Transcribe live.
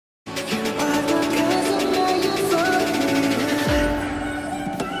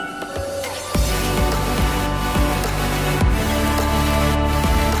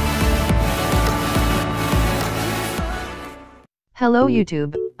Hello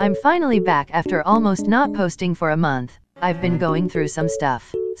YouTube, I'm finally back after almost not posting for a month. I've been going through some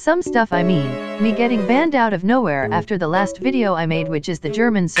stuff. I mean, me getting banned out of nowhere after the last video I made, which is the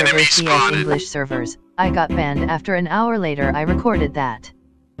German servers vs English servers. I got banned after an hour later I recorded that.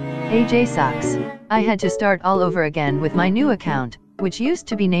 AJ sucks. I had to start all over again with my new account, which used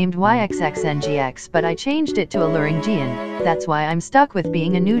to be named YXXNGX, but I changed it to allurinqjeon. That's why I'm stuck with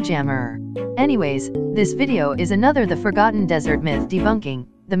being a new jammer. Anyways, this video is another The Forgotten Desert myth debunking.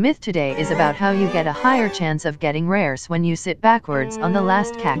 The myth today is about how you get a higher chance of getting rares when you sit backwards on the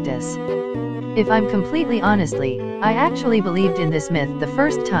last cactus. If I'm completely honestly, I actually believed in this myth the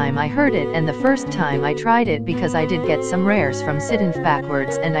first time I heard it and the first time I tried it, because I did get some rares from sitting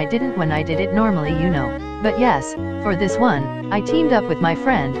backwards and I didn't when I did it normally, you know. But yes, for this one, I teamed up with my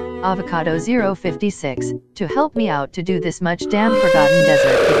friend, Avocado056, to help me out to do this much damn Forgotten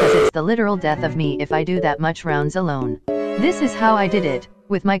Desert, because it's the literal death of me if I do that much rounds alone. This is how I did it.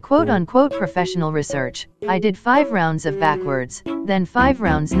 With my quote-unquote professional research, I did 5 rounds of backwards, then 5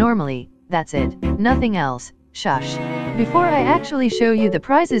 rounds normally, that's it, nothing else, shush. Before I actually show you the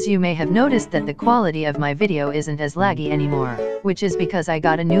prizes, you may have noticed that the quality of my video isn't as laggy anymore, which is because I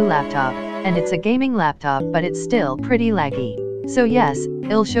got a new laptop, and it's a gaming laptop, but it's still pretty laggy. So yes,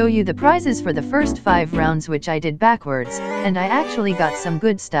 I'll show you the prizes for the first 5 rounds which I did backwards, and I actually got some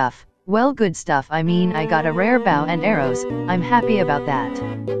good stuff. Well, good stuff, I mean I got a rare bow and arrows. I'm happy about that.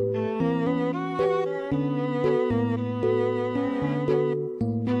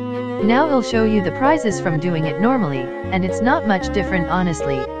 Now I'll show you the prizes from doing it normally, and it's not much different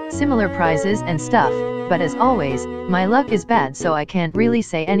honestly, similar prizes and stuff, but as always, my luck is bad, so I can't really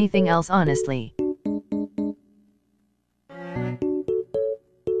say anything else honestly.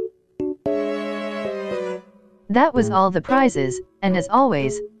 That was all the prizes, and as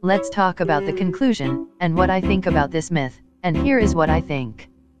always, let's talk about the conclusion, and what I think about this myth, and here is what I think.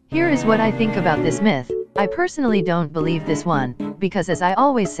 Here is what I think about this myth. I personally don't believe this one, because as I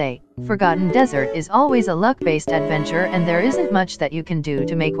always say, Forgotten Desert is always a luck-based adventure, and there isn't much that you can do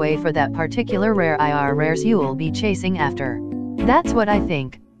to make way for that particular rare rares you'll be chasing after. That's what I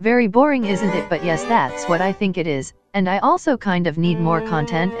think. Very boring, isn't it? But yes, that's what I think it is, and I also kind of need more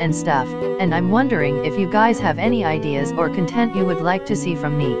content and stuff, and I'm wondering if you guys have any ideas or content you would like to see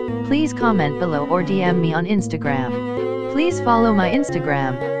from me. Please comment below or DM me on Instagram. Please follow my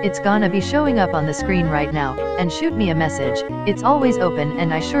Instagram, it's gonna be showing up on the screen right now, and shoot me a message. It's always open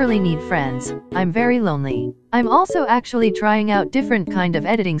and I surely need friends. I'm very lonely. I'm also actually trying out different kind of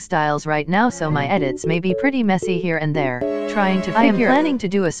editing styles right now, so my edits may be pretty messy here and there. I am planning to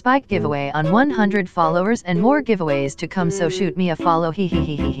do a spike giveaway on 100 followers and more giveaways to come, so shoot me a follow.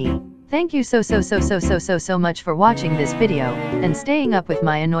 Thank you so much for watching this video, and staying up with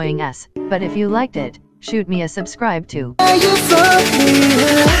my annoying ass. But if you liked it, shoot me a subscribe too.